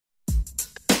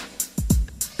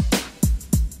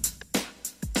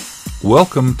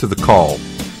Welcome to The Call,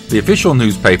 the official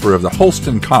newspaper of the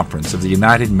Holston Conference of the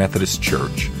United Methodist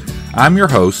Church. I'm your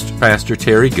host, Pastor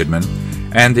Terry Goodman,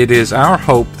 and it is our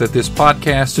hope that this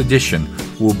podcast edition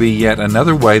will be yet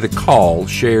another way The Call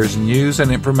shares news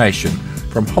and information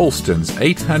from Holston's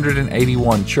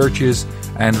 881 churches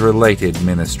and related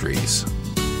ministries.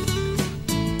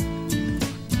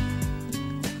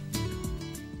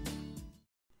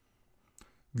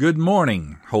 Good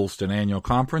morning, Holston Annual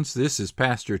Conference. This is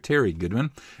Pastor Terry Goodman,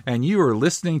 and you are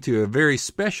listening to a very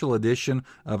special edition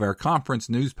of our conference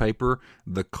newspaper,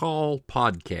 The Call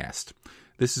Podcast.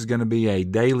 This is going to be a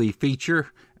daily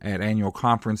feature at Annual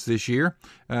Conference this year.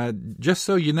 Just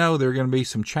so you know, there are going to be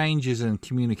some changes in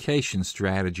communication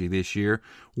strategy this year.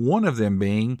 One of them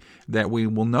being that we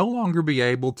will no longer be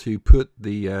able to put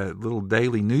the little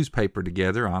daily newspaper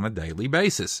together on a daily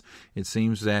basis. It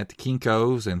seems that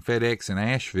Kinko's and FedEx in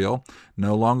Asheville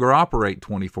no longer operate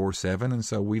 24/7, and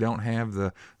so we don't have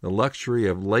the luxury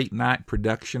of late night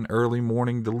production, early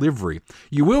morning delivery.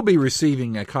 You will be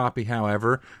receiving a copy,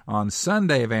 however, on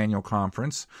Sunday of Annual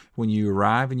Conference when you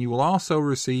arrive, and you will also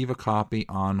receive a copy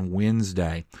on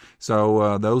Wednesday.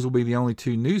 So those will be the only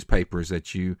two newspapers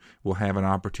that you will have an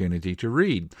opportunity to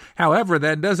read. However,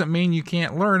 that doesn't mean you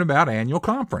can't learn about Annual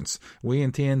Conference. We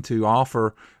intend to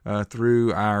offer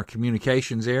through our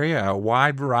communications area a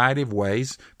wide variety of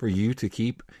ways for you to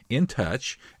keep in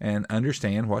touch and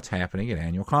understand what's happening at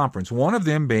Annual Conference. One of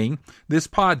them being this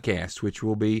podcast, which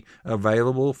will be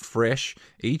available fresh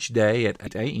each day at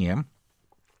 8 a.m.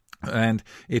 And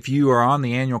if you are on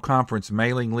the Annual Conference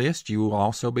mailing list, you will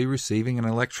also be receiving an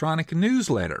electronic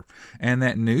newsletter. And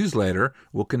that newsletter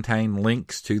will contain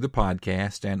links to the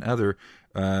podcast and other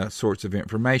sorts of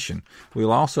information.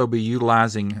 We'll also be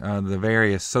utilizing the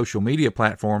various social media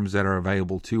platforms that are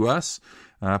available to us.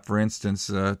 For instance,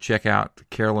 check out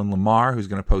Carolyn Lamar, who's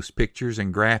going to post pictures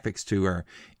and graphics to our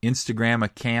Instagram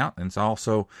account, and it's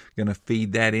also going to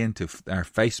feed that into our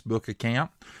Facebook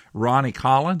account. Ronnie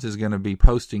Collins is going to be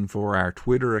posting for our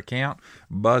Twitter account.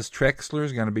 Buzz Trexler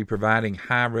is going to be providing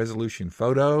high-resolution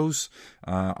photos,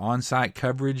 on-site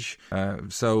coverage.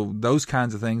 So those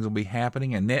kinds of things will be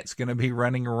happening. Annette's going to be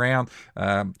running around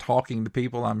talking to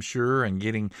people, I'm sure, and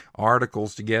getting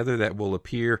articles together that will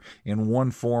appear in one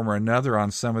form or another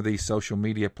on some of these social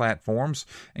media platforms,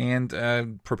 and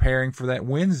preparing for that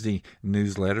Wednesday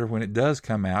newsletter when it does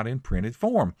come out in printed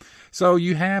form. So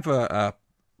you have a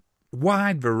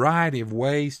wide variety of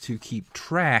ways to keep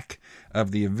track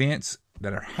of the events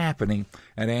that are happening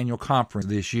at Annual Conference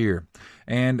this year.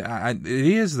 And it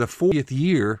is the 40th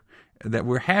year that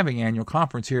we're having Annual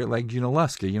Conference here at Lake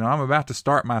Junaluska. You know, I'm about to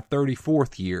start my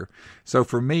 34th year. So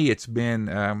for me, it's been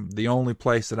the only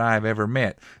place that I've ever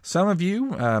met. Some of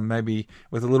you, maybe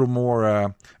with a little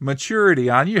more maturity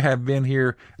on you, have been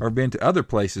here or been to other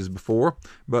places before.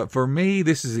 But for me,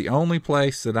 this is the only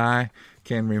place that I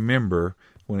can remember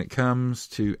when it comes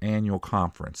to Annual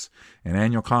Conference. And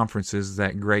Annual Conference is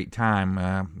that great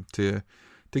time to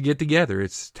get together.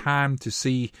 It's time to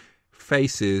see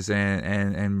faces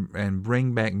and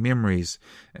bring back memories.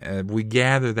 We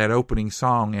gather that opening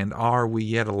song, "And Are We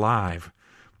Yet Alive?"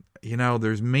 You know,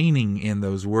 there's meaning in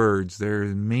those words.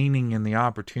 There's meaning in the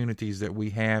opportunities that we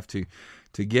have to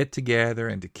get together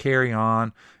and to carry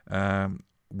on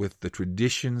with the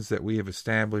traditions that we have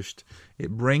established.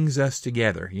 It brings us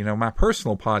together. You know, my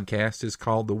personal podcast is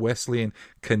called The Wesleyan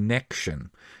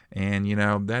Connection. And, you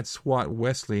know, that's what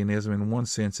Wesleyanism in one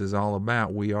sense is all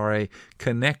about. We are a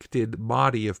connected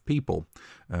body of people.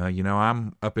 You know,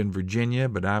 I'm up in Virginia,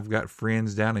 but I've got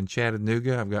friends down in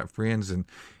Chattanooga. I've got friends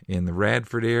in the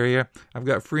Radford area. I've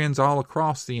got friends all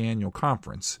across the Annual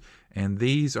Conference. And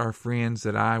these are friends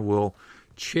that I will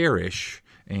cherish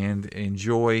and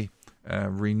enjoy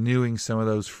renewing some of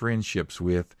those friendships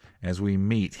with as we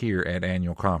meet here at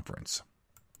Annual Conference.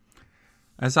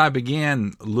 As I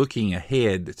began looking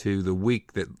ahead to the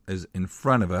week that is in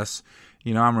front of us,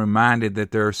 you know, I'm reminded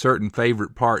that there are certain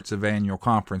favorite parts of Annual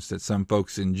Conference that some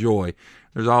folks enjoy.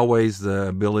 There's always the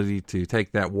ability to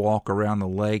take that walk around the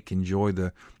lake, enjoy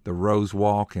the Rose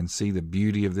Walk, and see the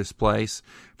beauty of this place.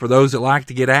 For those that like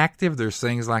to get active, there's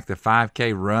things like the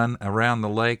 5K run around the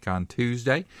lake on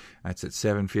Tuesday. That's at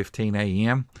 7:15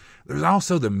 a.m. There's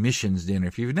also the missions dinner.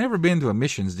 If you've never been to a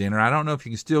missions dinner, I don't know if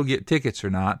you can still get tickets or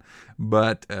not,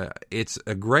 but it's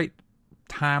a great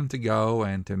time to go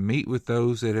and to meet with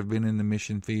those that have been in the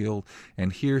mission field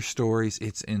and hear stories.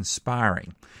 It's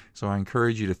inspiring. So I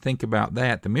encourage you to think about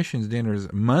that. The missions dinner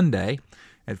is Monday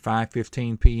at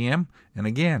 5:15 p.m. And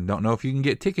again, don't know if you can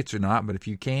get tickets or not, but if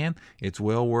you can, it's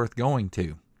well worth going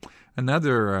to.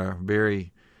 Another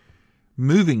very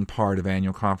moving part of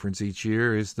Annual Conference each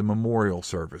year is the memorial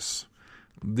service.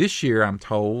 This year, I'm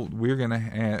told, we're going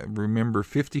to remember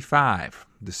 55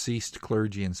 deceased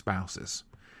clergy and spouses.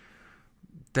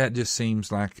 That just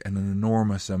seems like an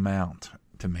enormous amount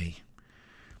to me.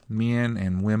 Men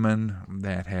and women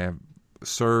that have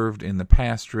served in the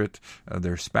pastorate,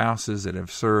 their spouses that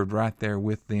have served right there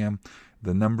with them,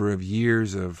 the number of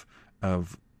years of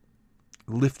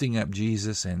lifting up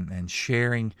Jesus and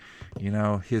sharing,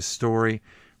 his story.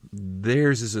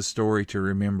 Theirs is a story to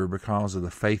remember because of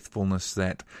the faithfulness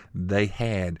that they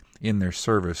had in their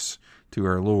service to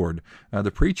our Lord.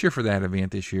 The preacher for that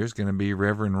event this year is going to be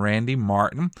Reverend Randy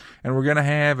Martin, and we're going to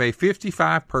have a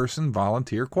 55-person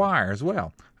volunteer choir as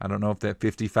well. I don't know if that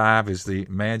 55 is the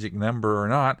magic number or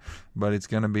not, but it's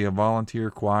going to be a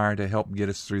volunteer choir to help get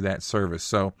us through that service.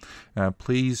 So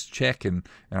please check, and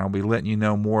I'll be letting you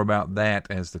know more about that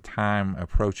as the time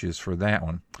approaches for that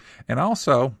one. And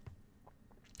also,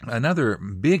 another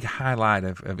big highlight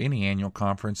of any annual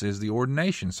conference is the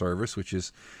ordination service, which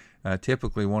is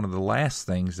typically one of the last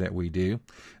things that we do.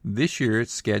 This year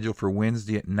it's scheduled for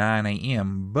Wednesday at 9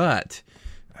 a.m., but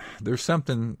there's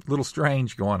something a little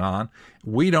strange going on.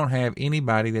 We don't have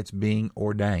anybody that's being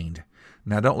ordained.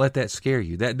 Now, don't let that scare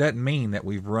you. That doesn't mean that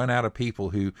we've run out of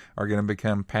people who are going to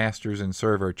become pastors and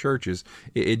serve our churches.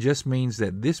 It just means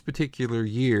that this particular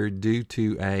year, due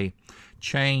to a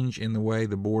change in the way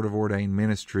the Board of Ordained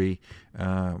Ministry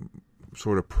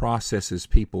sort of processes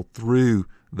people through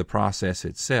the process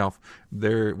itself,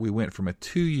 we went from a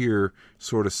 2-year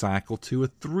sort of cycle to a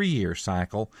 3-year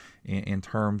cycle in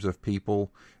terms of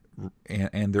people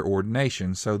and their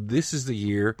ordination. So this is the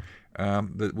year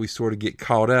that we sort of get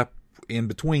caught up in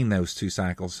between those two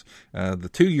cycles. The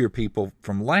 2-year people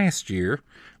from last year,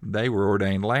 they were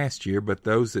ordained last year, but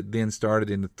those that then started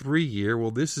in the 3-year,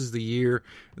 well, this is the year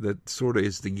that sort of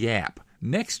is the gap.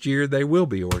 Next year, they will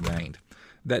be ordained.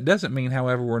 That doesn't mean,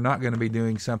 however, we're not going to be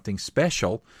doing something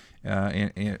special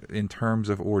in terms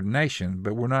of ordination,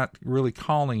 but we're not really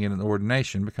calling it an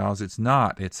ordination because it's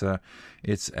not. It's going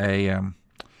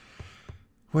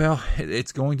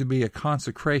to be a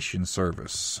consecration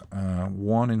service,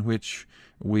 one in which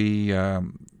we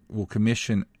will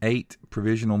commission 8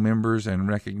 provisional members and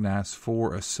recognize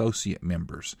 4 associate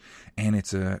members. And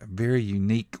it's a very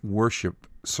unique worship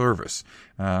service.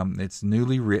 It's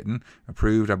newly written,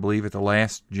 approved, I believe, at the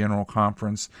last General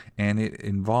Conference, and it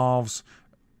involves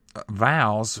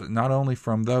vows not only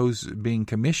from those being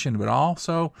commissioned, but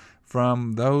also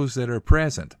from those that are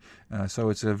present. So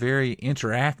it's a very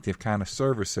interactive kind of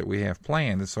service that we have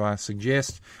planned. And so I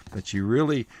suggest that you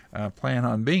really plan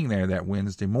on being there that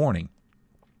Wednesday morning.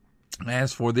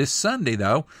 As for this Sunday,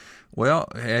 though, well,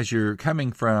 as you're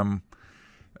coming from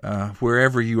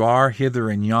wherever you are, hither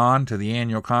and yon, to the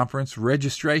annual conference,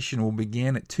 registration will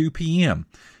begin at 2 p.m.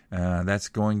 That's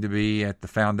going to be at the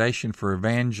Foundation for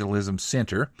Evangelism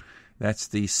Center. That's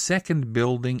the second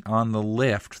building on the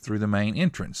left through the main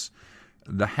entrance.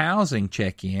 The housing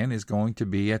check-in is going to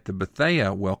be at the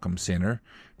Bethea Welcome Center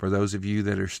for those of you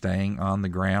that are staying on the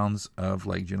grounds of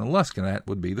Lake Junaluska. That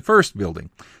would be the first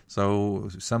building. So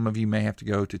some of you may have to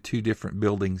go to 2 different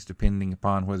buildings depending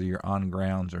upon whether you're on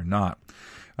grounds or not.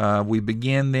 We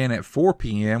begin then at 4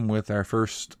 p.m. with our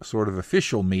first sort of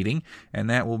official meeting, and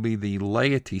that will be the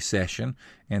laity session.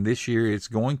 And this year it's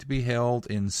going to be held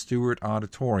in Stewart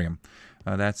Auditorium.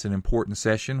 That's an important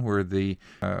session where the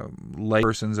lay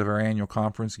persons of our annual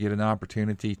conference get an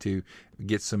opportunity to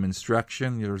get some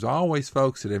instruction. There's always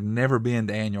folks that have never been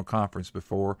to annual conference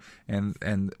before,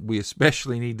 and we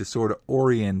especially need to sort of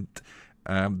orient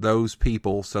those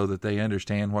people so that they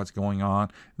understand what's going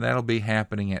on. That'll be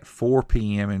happening at 4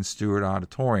 p.m. in Stewart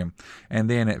Auditorium.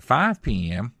 And then at 5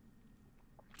 p.m.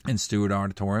 in Stewart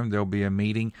Auditorium, there'll be a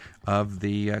meeting of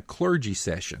the clergy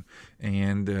session.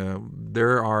 And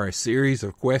there are a series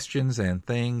of questions and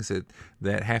things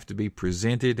that have to be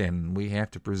presented, and we have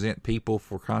to present people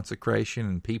for consecration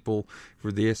and people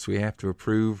for this. We have to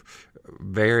approve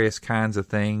various kinds of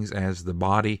things as the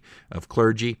body of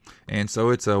clergy. And so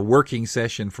it's a working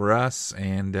session for us,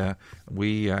 and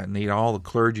we need all the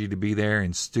clergy to be there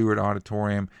in Stewart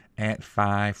Auditorium at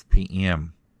 5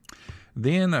 p.m.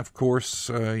 Then, of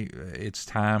course, it's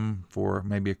time for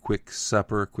maybe a quick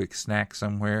supper, a quick snack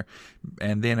somewhere.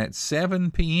 And then at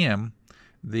 7 p.m.,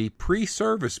 the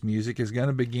pre-service music is going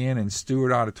to begin in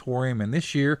Stewart Auditorium. And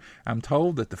this year, I'm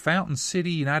told that the Fountain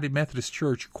City United Methodist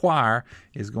Church Choir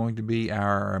is going to be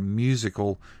our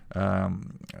musical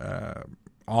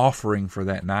offering for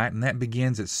that night. And that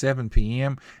begins at 7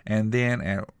 p.m. And then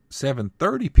at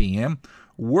 7:30 p.m.,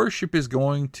 worship is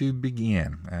going to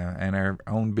begin, and our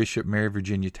own Bishop Mary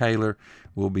Virginia Taylor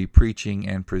will be preaching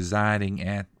and presiding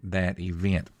at that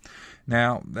event.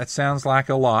 Now, that sounds like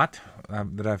a lot.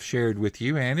 that I've shared with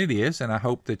you, and it is, and I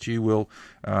hope that you will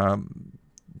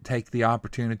take the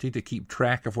opportunity to keep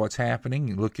track of what's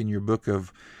happening. Look in your book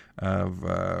of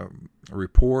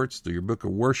reports, to your book of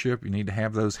worship. You need to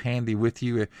have those handy with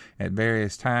you at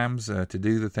various times to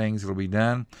do the things that will be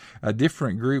done.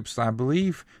 Different groups, I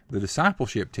believe the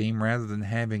discipleship team, rather than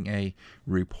having a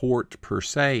report per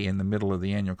se in the middle of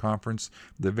the annual conference,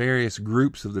 the various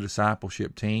groups of the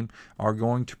discipleship team are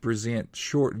going to present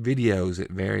short videos at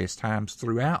various times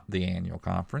throughout the annual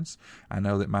conference. I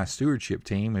know that my stewardship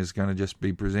team is going to just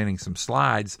be presenting some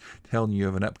slides telling you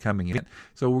of an upcoming event.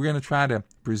 So we're going to try to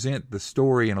present the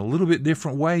story in a little bit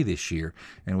different way this year,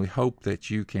 and we hope that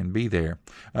you can be there.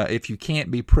 If you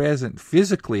can't be present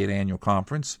physically at annual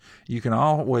conference, you can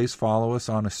always follow us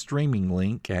on a streaming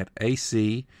link at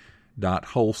ac.holston.org.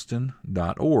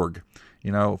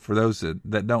 You know, for those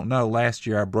that don't know, last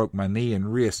year I broke my knee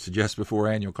and wrist just before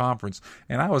annual conference,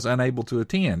 and I was unable to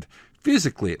attend,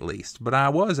 physically at least. But I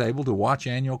was able to watch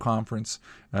annual conference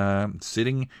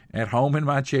sitting at home in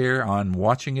my chair,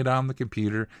 watching it on the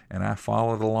computer, and I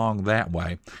followed along that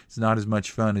way. It's not as much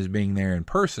fun as being there in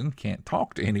person. Can't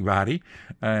talk to anybody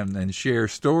and share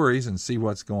stories and see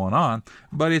what's going on,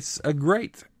 but it's a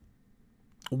great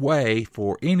way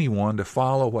for anyone to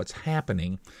follow what's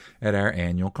happening at our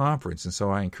annual conference. And so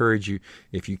I encourage you,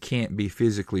 if you can't be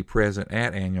physically present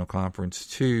at annual conference,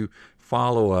 to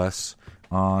follow us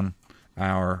on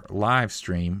our live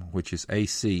stream, which is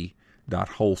ac.holston.org.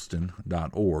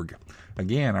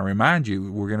 Again, I remind you,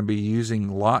 we're going to be using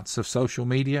lots of social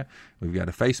media. We've got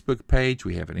a Facebook page,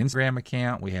 we have an Instagram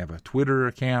account, we have a Twitter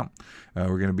account.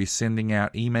 We're going to be sending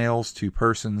out emails to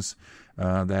persons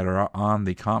that are on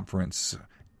the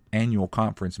annual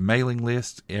conference mailing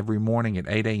list every morning at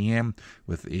 8 a.m.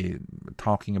 with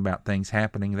talking about things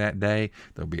happening that day.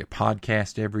 There'll be a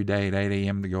podcast every day at 8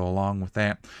 a.m. to go along with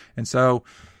that. And so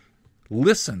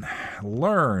listen,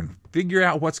 learn, figure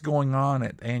out what's going on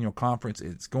at annual conference.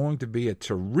 It's going to be a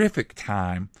terrific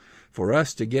time for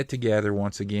us to get together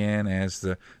once again as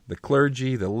the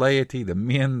clergy, the laity, the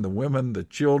men, the women, the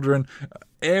children,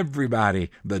 everybody,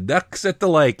 the ducks at the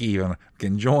lake even,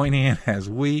 can join in as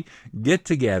we get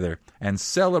together and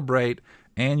celebrate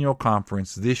annual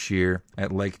conference this year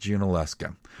at Lake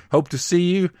Junaluska. Hope to see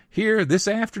you here this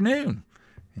afternoon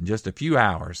in just a few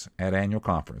hours at annual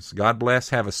conference. God bless.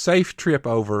 Have a safe trip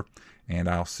over, and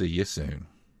I'll see you soon.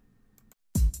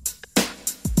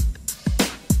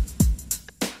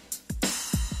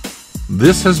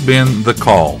 This has been The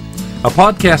Call, a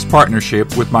podcast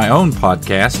partnership with my own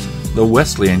podcast, The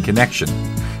Wesleyan Connection.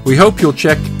 We hope you'll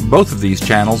check both of these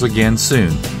channels again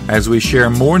soon as we share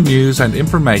more news and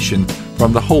information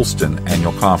from the Holston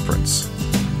Annual Conference.